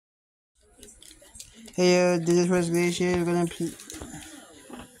Hey, this is first glacier. We're gonna play.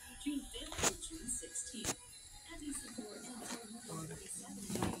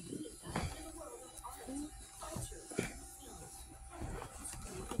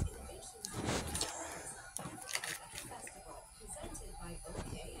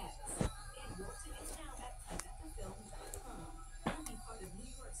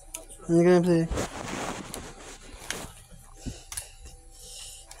 We're gonna play.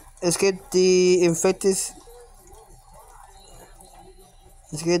 Let's get the infectus.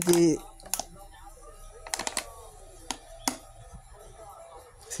 Let's get the.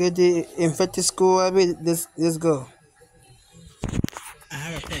 Let's get the infected school. I mean, let's go. I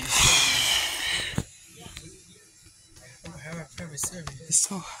have a favorite service. I have a favorite service. It's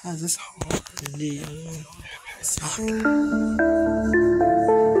so hot. It's hard.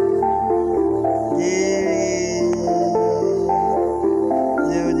 Yeah,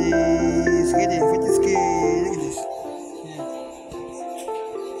 let's get the infected school. Look at this.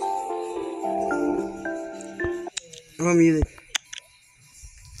 I'm gonna mute it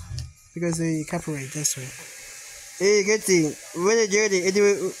because they copyright. That's right. Hey, good thing. What a journey. It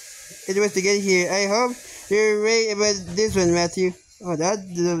was to get here. I hope you're right about this one, Matthew. Oh, that's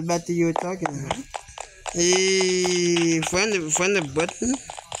the Matthew you were talking about. Hey, find the button.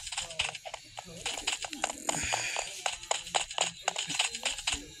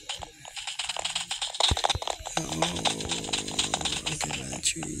 Oh, okay,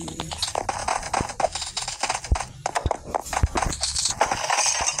 battery.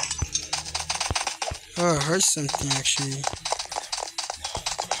 Oh, I heard something actually.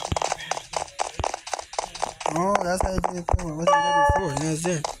 Oh, that's how I did it before. Wasn't there before? Now it's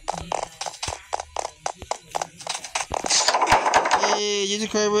there. Hey, use the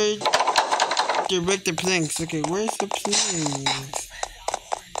cardboard to break the planks. Okay, where's the planks?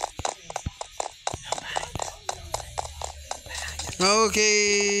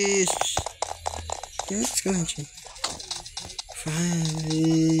 Okay. Let's go, Angie.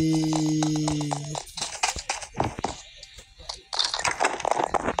 Finally.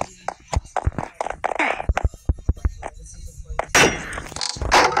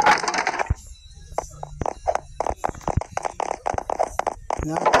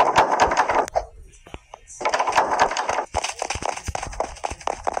 No.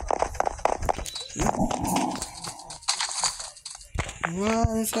 Well,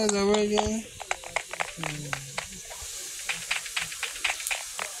 this has over again.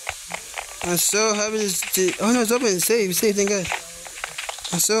 I'm so happy to. Oh no, it's open. Save, thank God.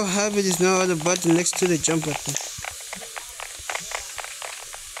 I'm so happy there's no other button next to the jump button.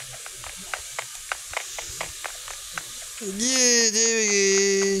 Yeah, there we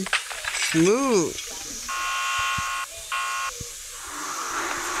go. Smooth.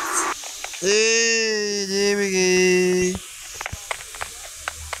 Hey, there we go.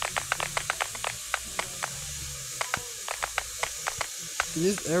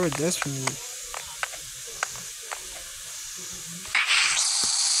 This error does for me.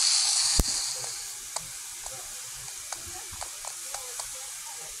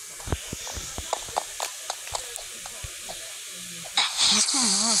 That's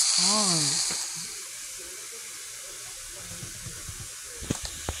not hard.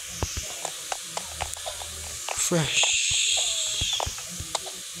 Fresh.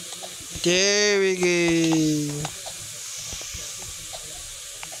 There we go.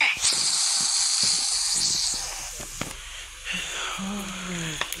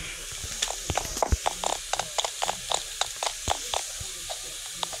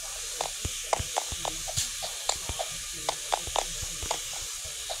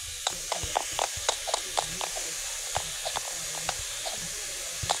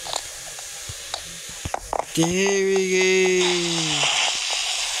 There we go.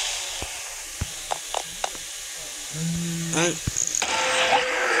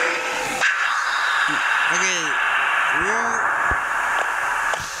 Okay,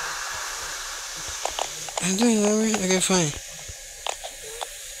 I'm doing that right? Okay, fine.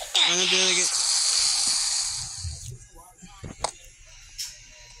 I'm gonna do it again.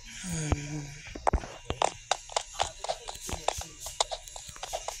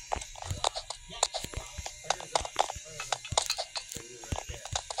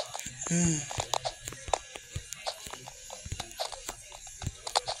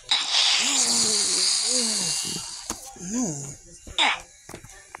 No.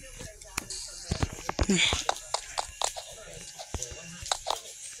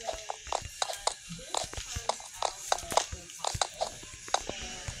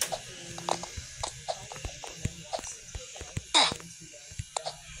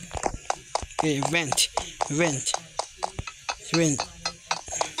 Okay, vent, vent, vent.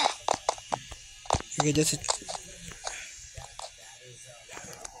 Okay, that's it.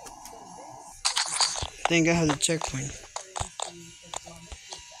 Think I have the checkpoint.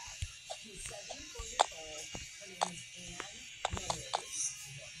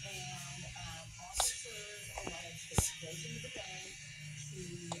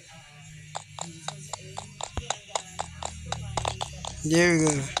 There we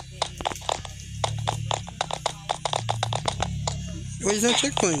go. What is that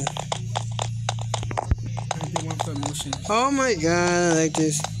checkpoint? I did one for motion. Oh my god, I like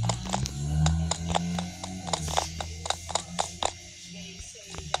this.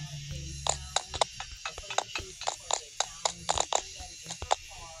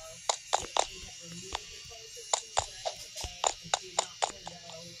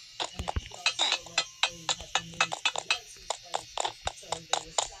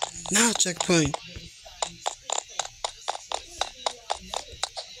 Now checkpoint.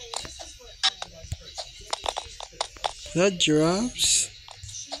 That drops.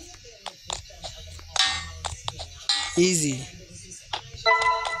 Easy.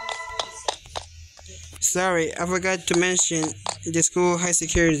 Sorry, I forgot to mention the school high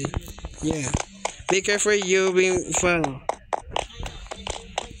security. Yeah. Be careful, you'll be followed.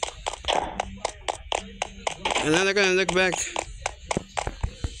 And I'm not gonna look back.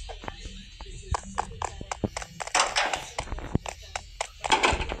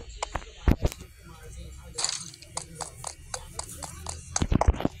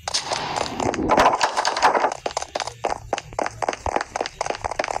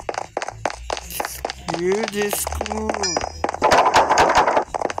 You this school.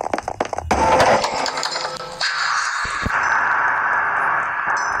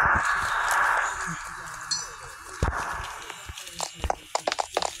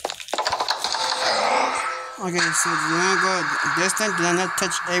 Okay, so you wanna go this time? Do not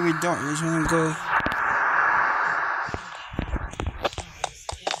touch every door. You just wanna go.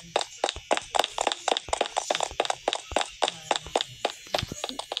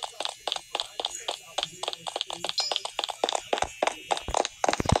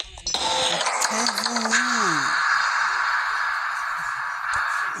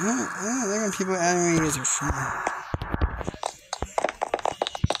 Look at people animating as a phone.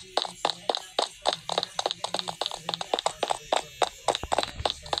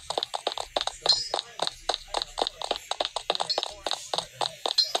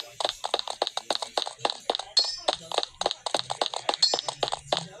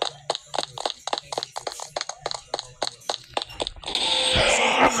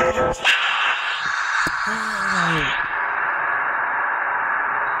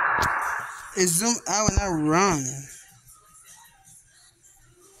 It zoom out and I run.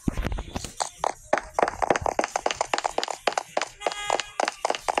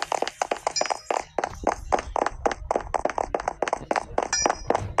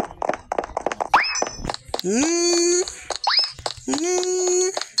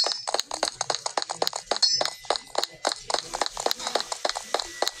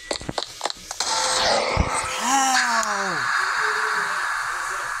 How?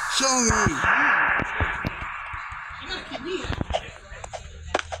 Show me.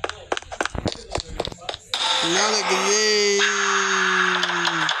 Now look at me.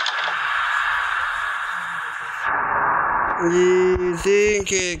 You see?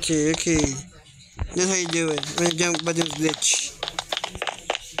 Okay. That's how you do it. When the jump button's glitch.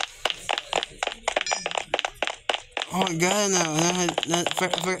 Oh, I got it now.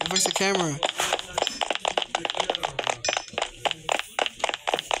 Fix the camera.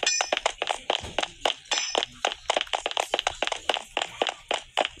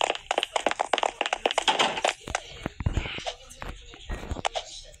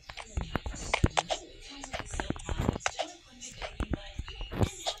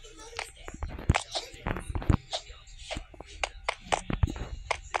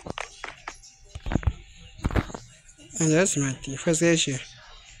 And that's my first issue.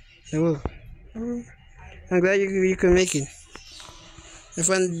 So, I'm glad you can make it. I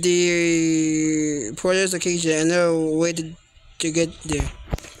found the porter's location. I know a way to get there.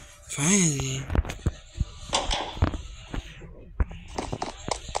 Finally.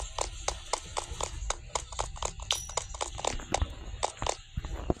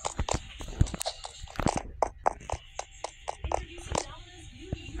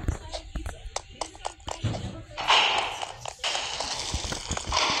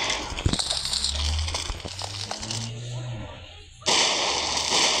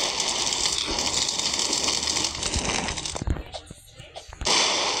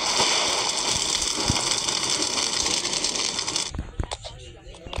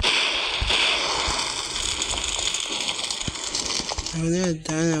 When they're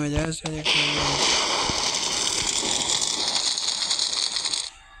done with that, so they can.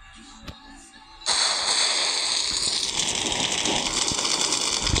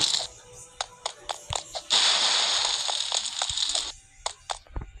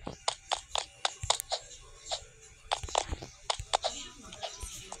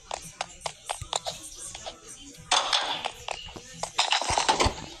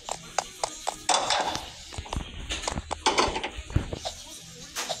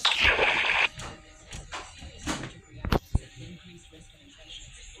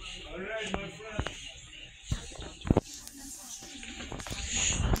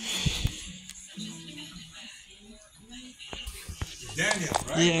 Daniel,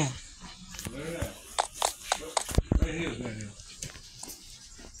 right? Yeah. Look at that. Right here is Daniel.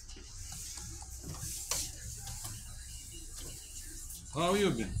 How you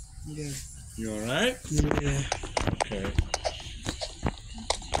been? Yeah. You alright? Yeah. Okay.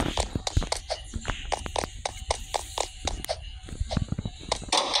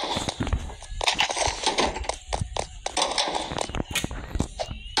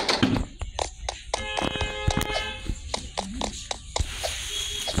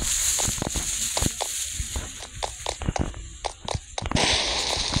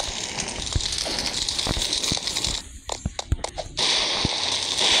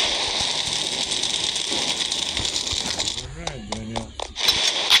 Alright, Daniel.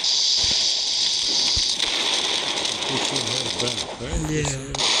 Put your head back, right? Yeah.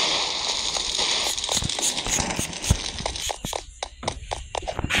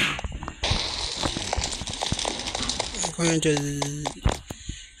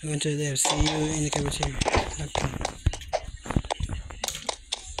 I'm going to there. See you in the cafeteria. Okay.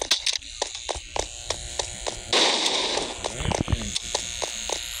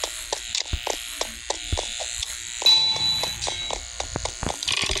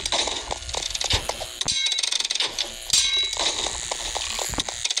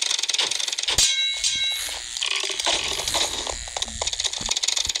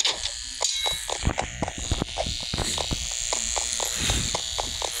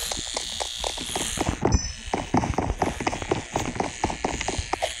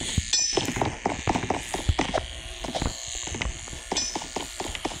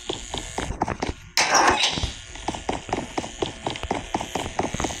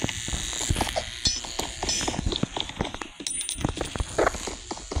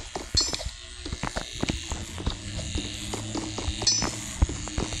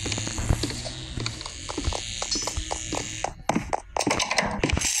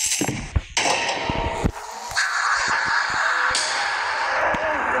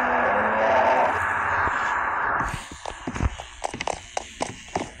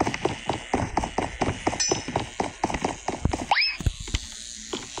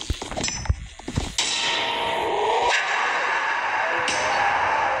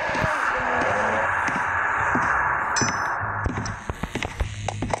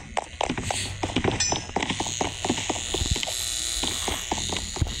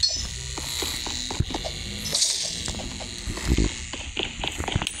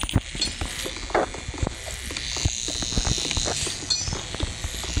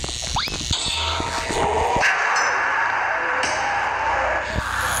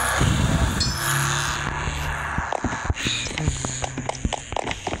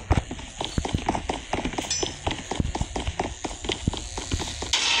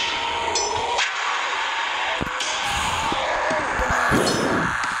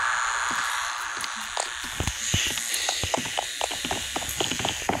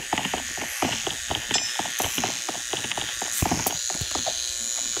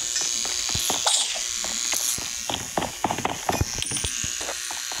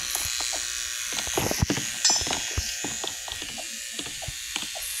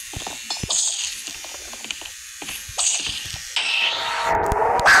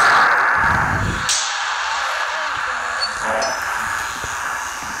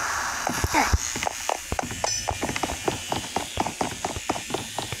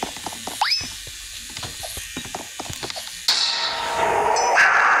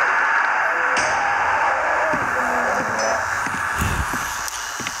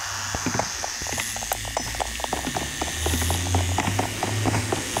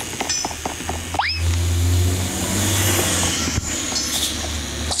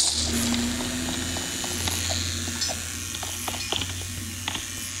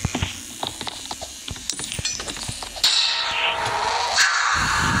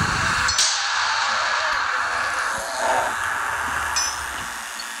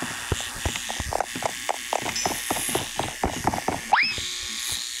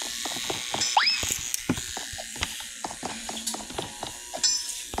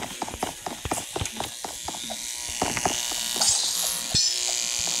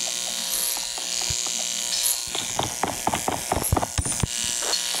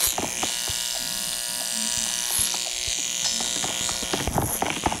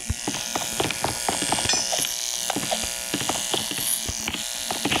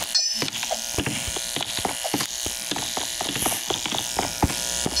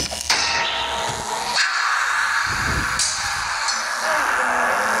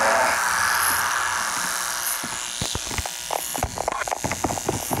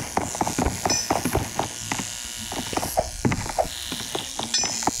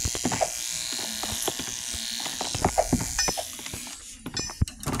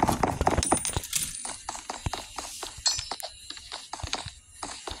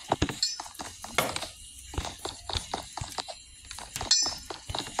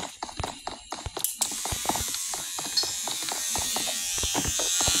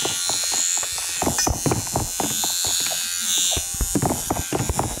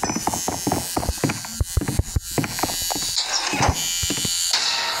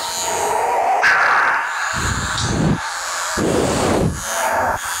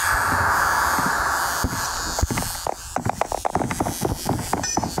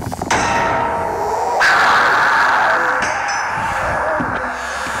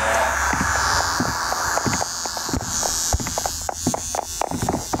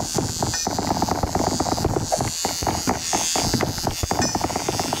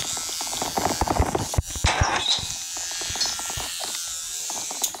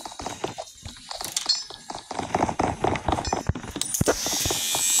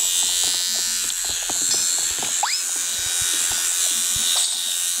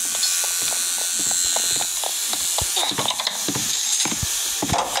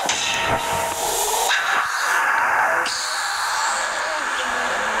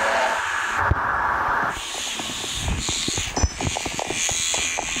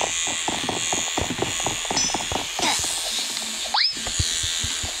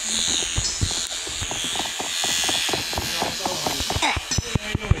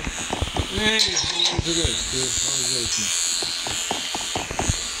 Hey, look at this, dude.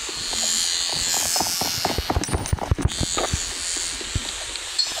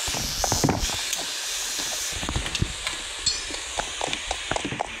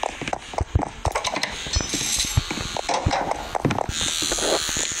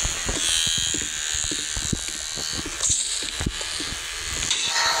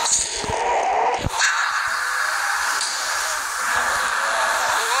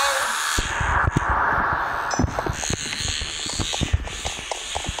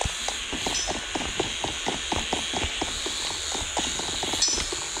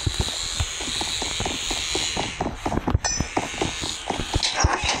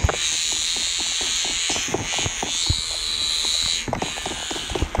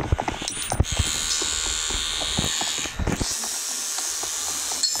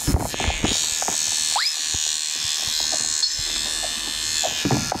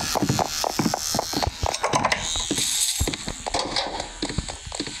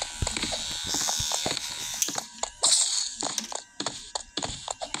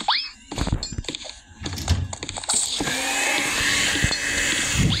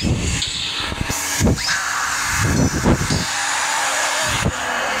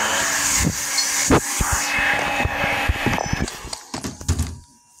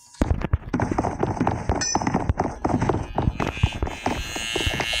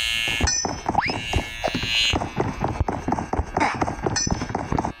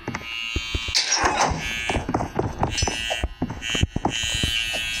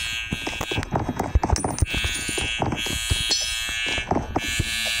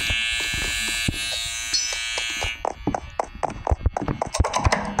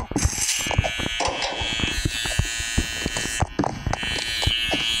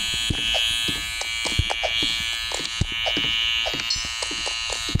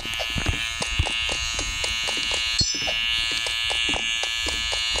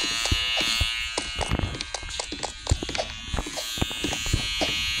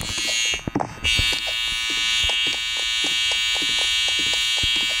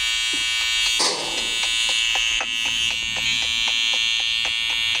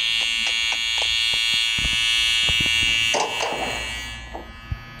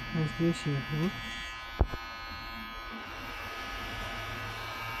 How's this here, huh?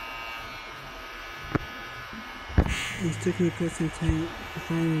 It's taking me quite some time to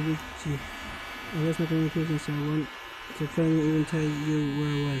finally reach you. I lost my communication, so I want to finally even tell you where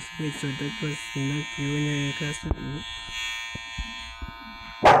I was. Wait, so that was not you when you're in class?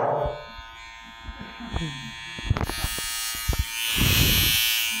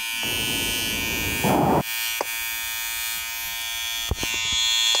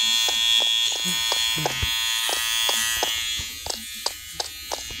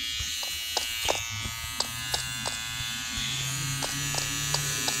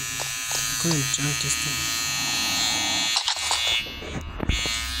 I'm gonna jump this thing.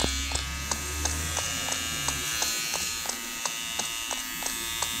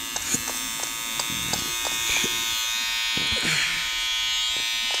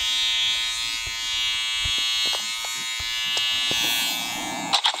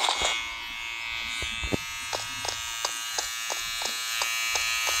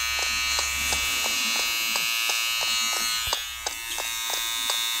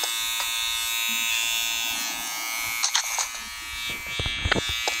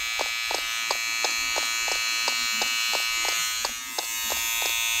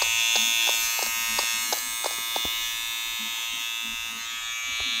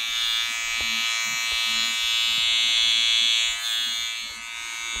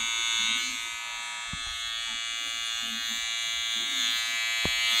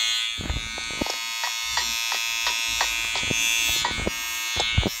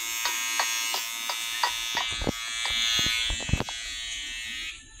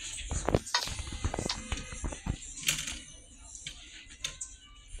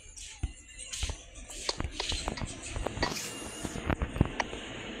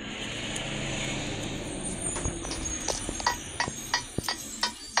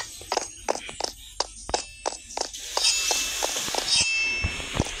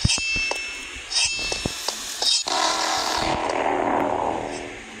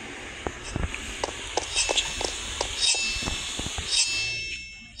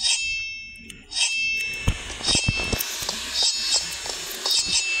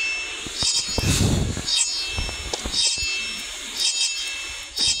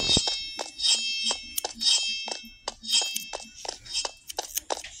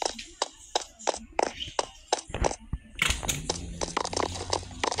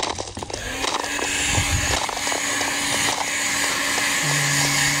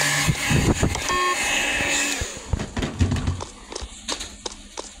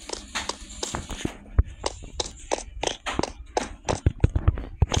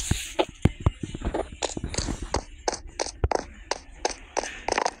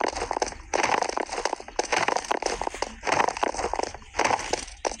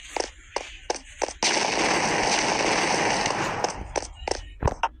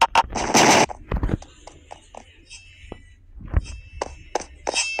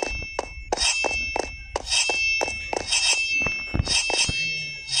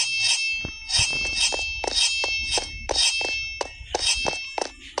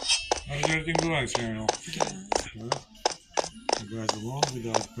 How does everything go out, Sharon? Yeah. You guys along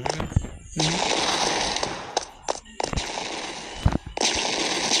without prayer?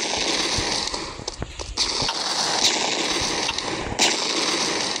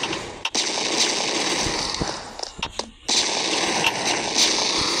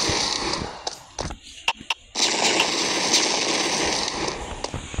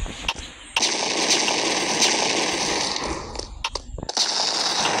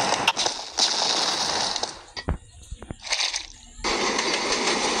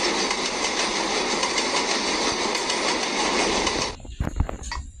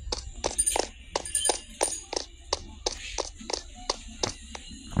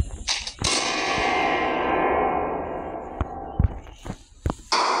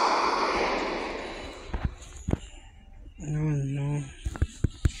 No.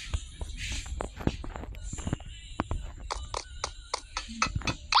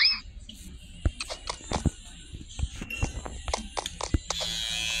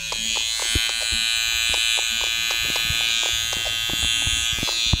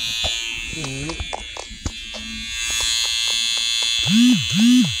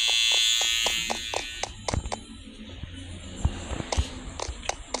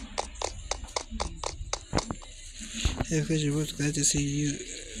 Hey, because you're both glad to see you.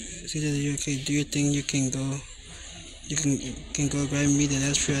 See that you're okay. Do you think you can go? You can go grab me the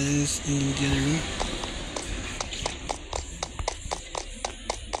last few items in the other room?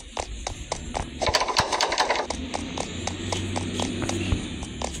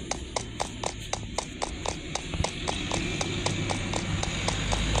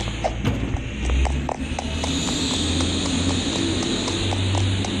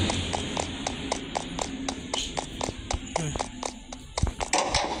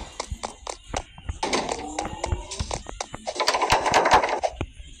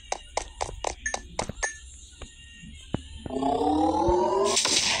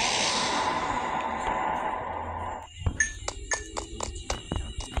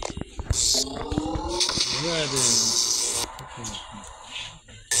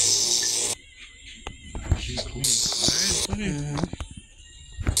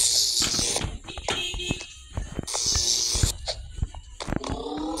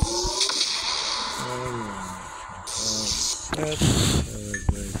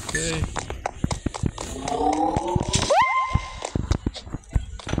 Okay.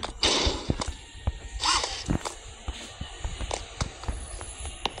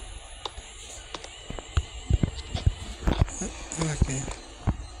 Okay.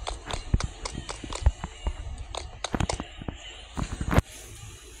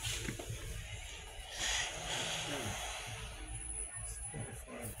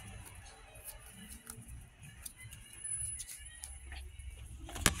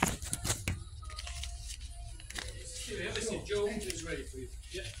 Joe is ready, please.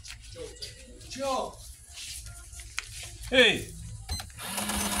 Yeah, Joe. Joe! Hey!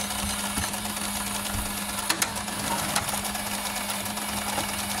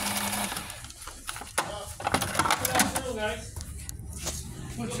 Good afternoon, guys.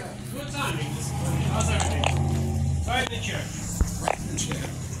 Good timing. How's everything? Right in the chair. Right in the chair.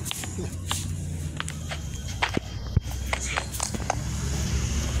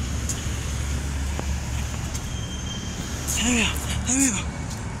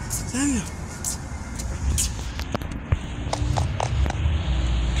 Samuel.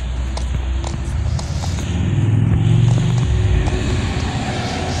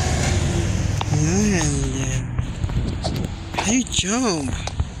 Man, how you jump?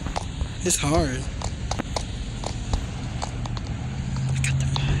 It's hard. I got the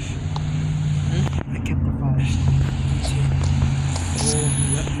 5. I kept the 5. Oh,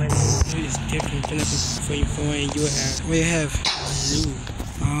 my name is different from what you have. What do you have? Blue.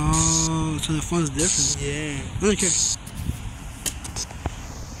 Oh, so the phone's different. Yeah. I don't care.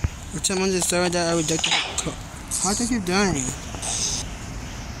 Every time on this server that I rejected the code. How do I keep dying?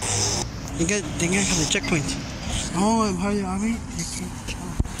 They got have a checkpoint. Oh, I'm part of the army? They can't kill.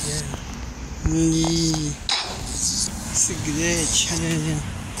 Yeah. It's a glitch. How did I do?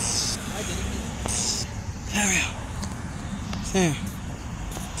 Samuel.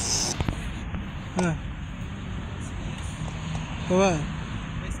 Huh. For what?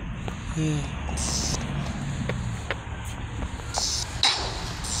 Yeah.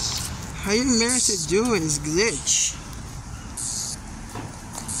 How you managed to do it? It's glitch.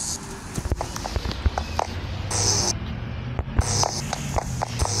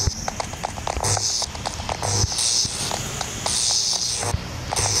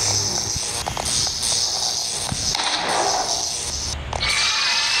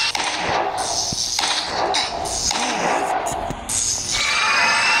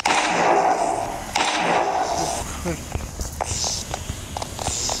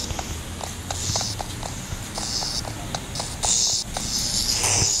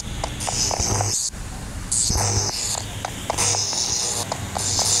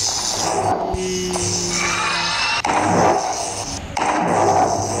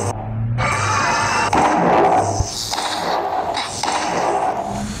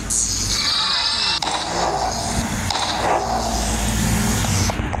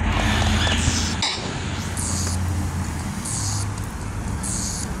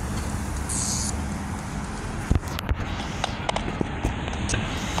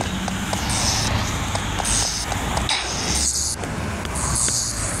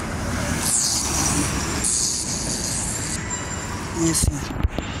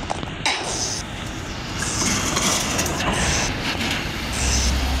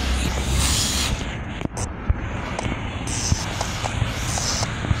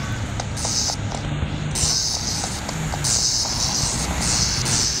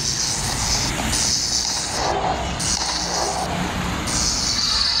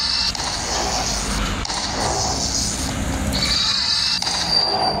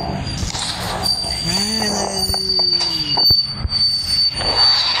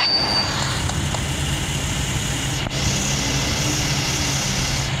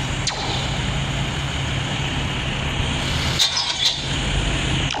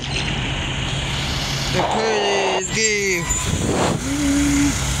 give.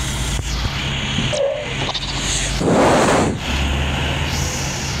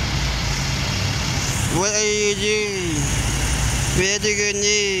 What are you doing? Where do you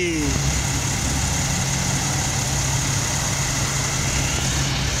need?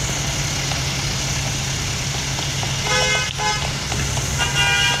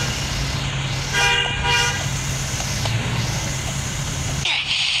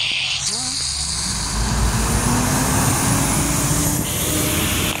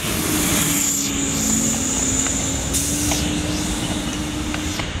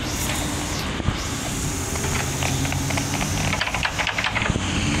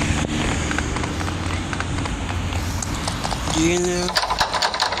 Do you know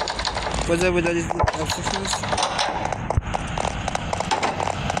what's up with all these obstacles?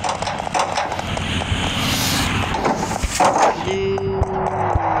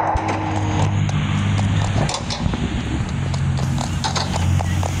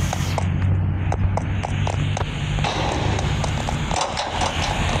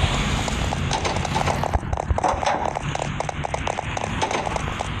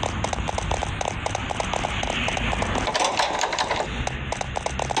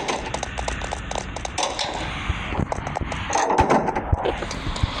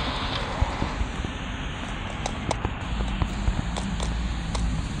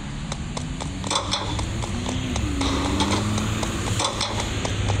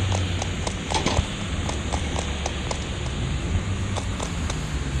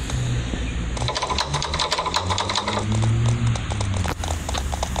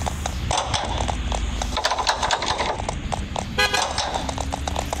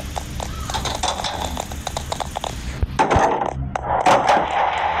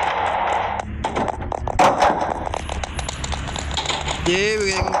 Yeah,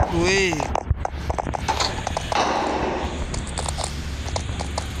 we gotta go quick.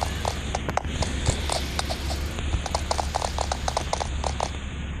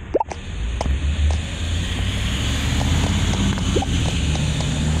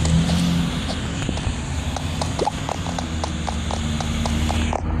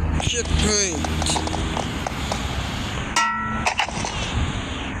 Checkpoint.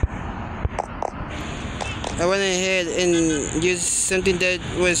 I went ahead and used something that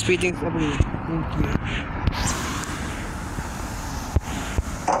was speeding up me. Thank you.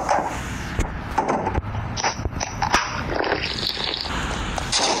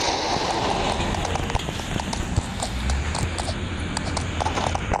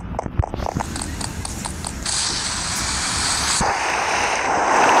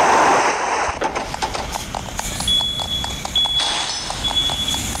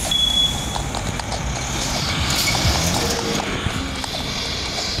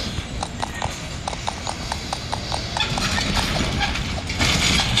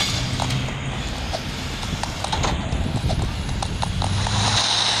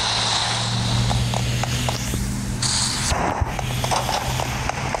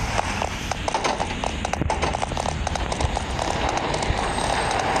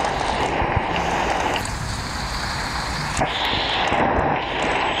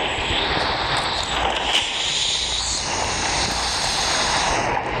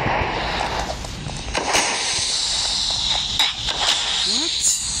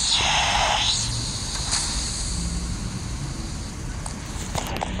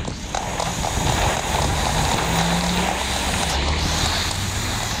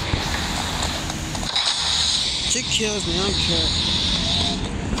 She kills me, I don't care.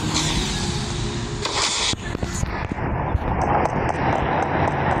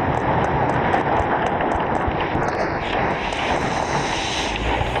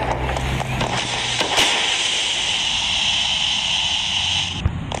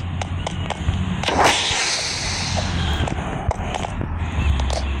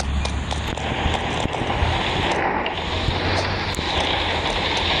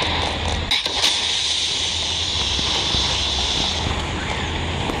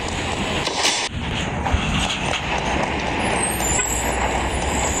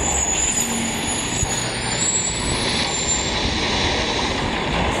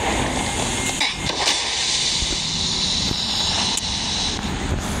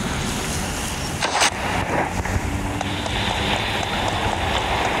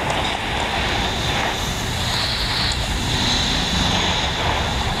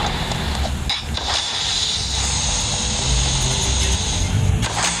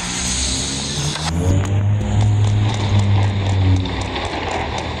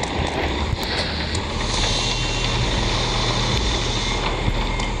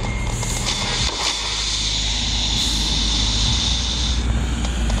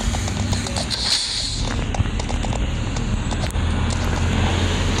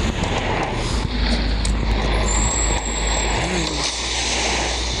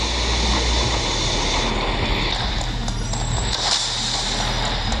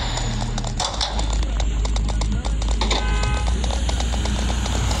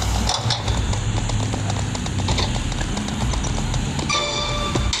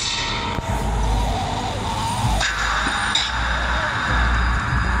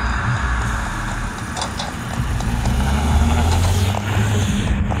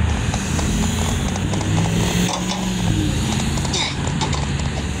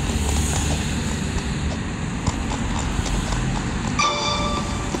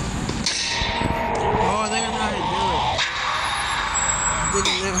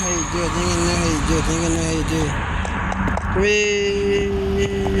 know how you do it. Think I know how you do it. Think I know how you do it.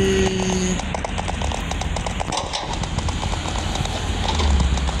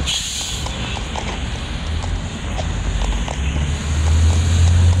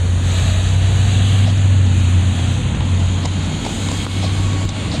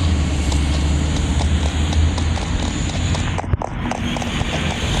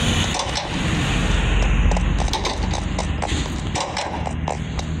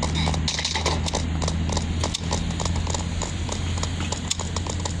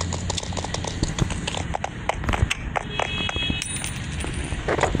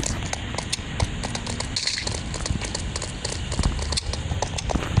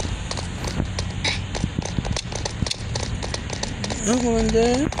 I'm going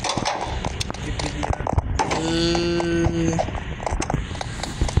there.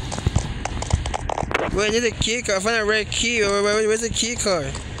 Wait, I need a key card. I found a red key. Where's the key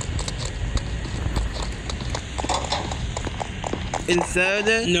card? Inside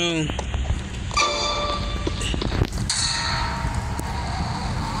that? No.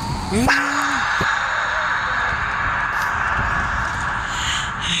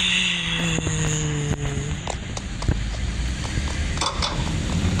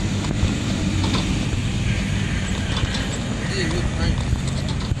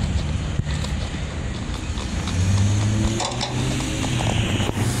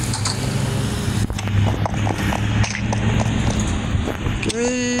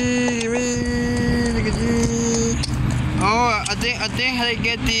 Oh, I think how to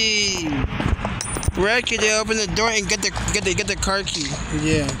get the red key to open the door and get the car key.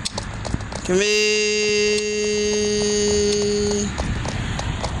 Yeah. Come here.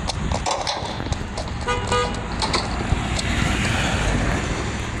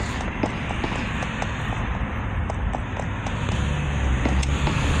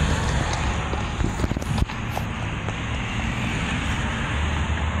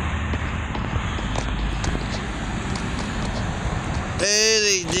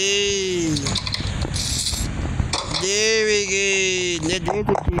 There we go. There's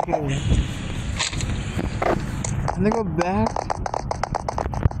the key card. Can I go back?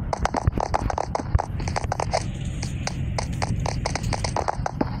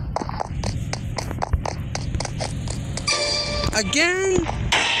 Again?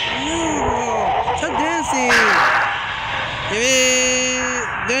 No! Stop dancing!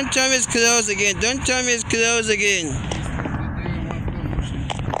 Don't tell me it's closed again. Don't tell me it's closed again.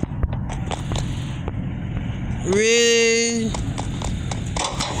 Really?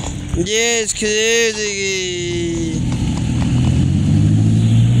 Yes, crazy.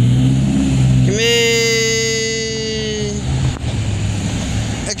 Come here.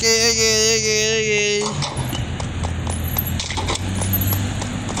 Okay.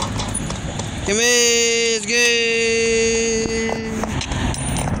 Come here, it's good.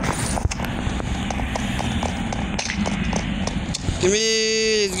 Come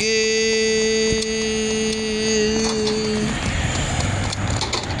here, it's good.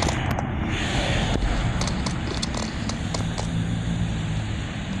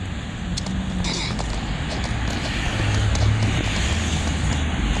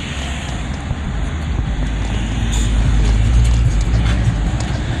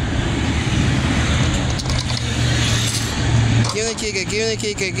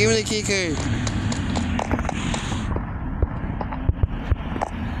 Give me the key card.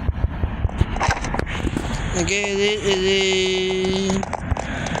 I get it.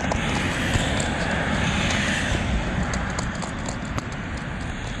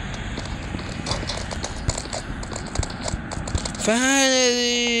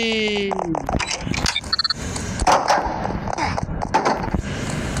 Finally!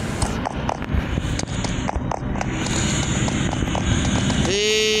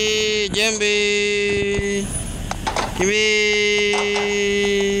 Hey, Jambi! Give me!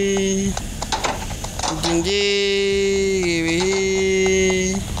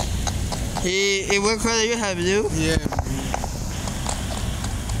 Hey, what color you have, blue? Yeah.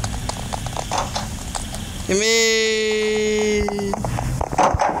 Give me!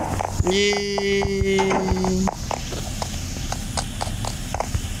 Yeah!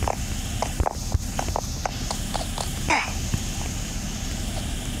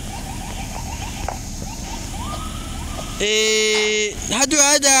 Hey, how do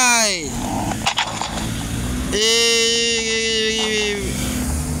I die?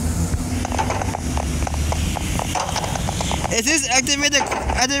 Is this activated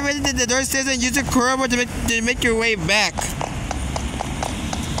the door says and use the crowbar to make your way back?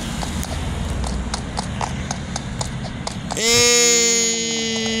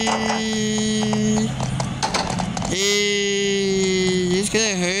 Hey.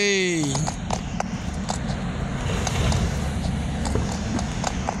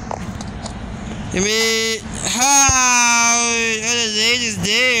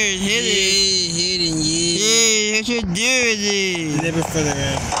 there. Hit it. Hitting, yeah. Yeah, what you do with it? Never further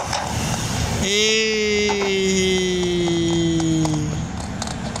out. Hey.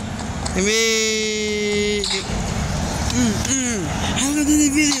 How come I did the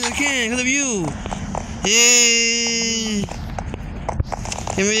video? I can't, because of you. Hey.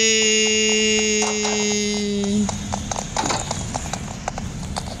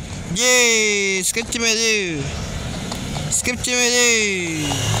 Yeah, skip to my dude. Skip to my dude.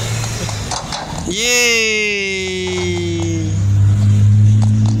 Yeah.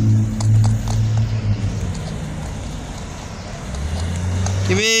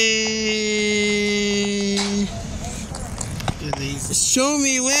 Give me. Show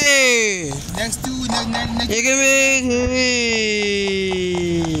me where. Next to next. Give me.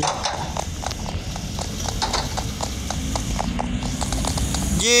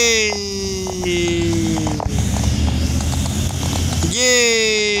 Yeah.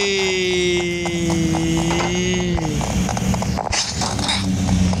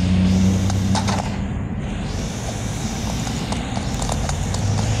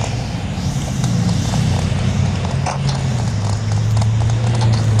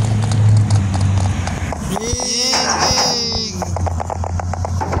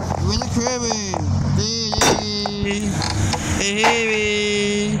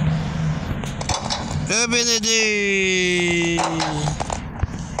 Hey, open the door.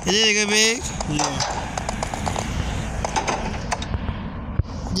 Is it go big? Yeah.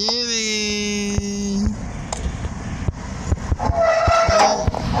 David.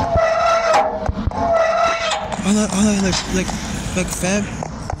 Oh, like fab.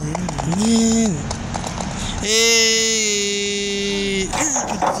 Yeah. Hey.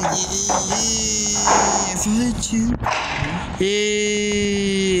 I followed you.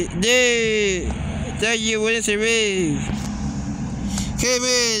 Hey, there. That you wouldn't survive. Okay,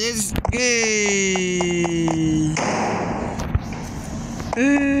 man, let's go.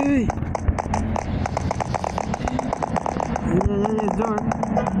 Hey.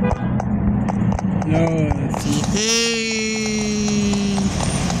 No, see. Hey.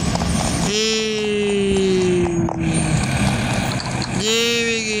 There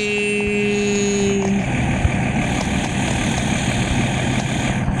we go.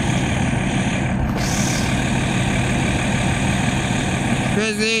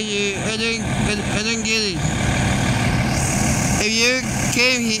 I don't get it. If you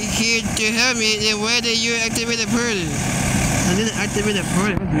came here to help me, then why did you activate the portal? I didn't activate the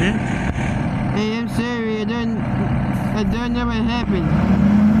portal, man. Hey, I'm sorry. I don't know what happened. I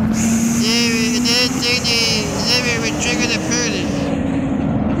didn't think they would trigger the portal.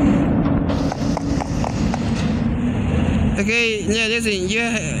 Okay, now listen. You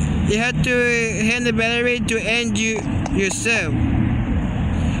have to hand the battery to end yourself.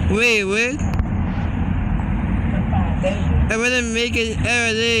 Wait, what? I wouldn't make it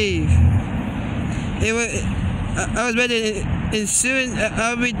ever leave. I was better, and soon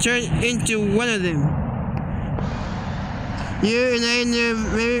I'll be turned into one of them. You and I know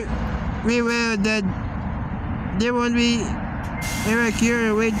very well that there won't be ever a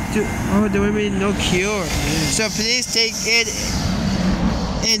cure way to. Oh, there will be no cure. So please take it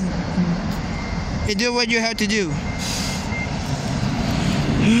and do what you have to do.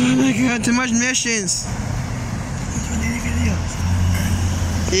 Oh my god, too much missions.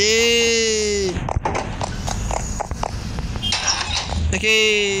 Yeah.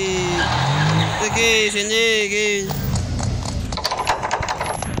 Okay, sini again.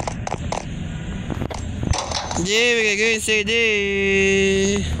 Yeah, we can go and say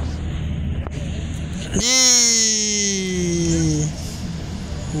this.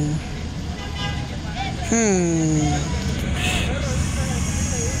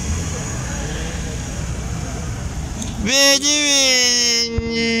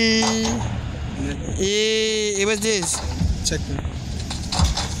 Yeah, what's this? Check them.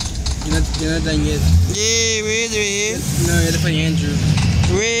 You're not done yet. Yeah, where is it? No, you have to find Andrew.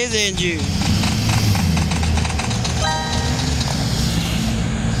 Where is Andrew?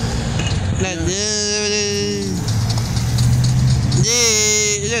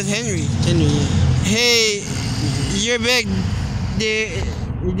 Yeah, that's Henry. Henry, yeah. Hey, you're back.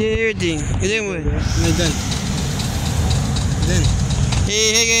 You did everything. You did what? No, done. Done.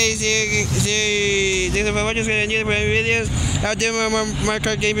 Hey guys, thanks for watching new videos. I'll do more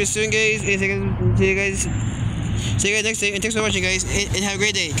card gameplay soon, guys. And see you guys next time. And thanks for watching, guys. And have a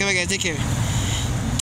great day. Come on, guys. Take care.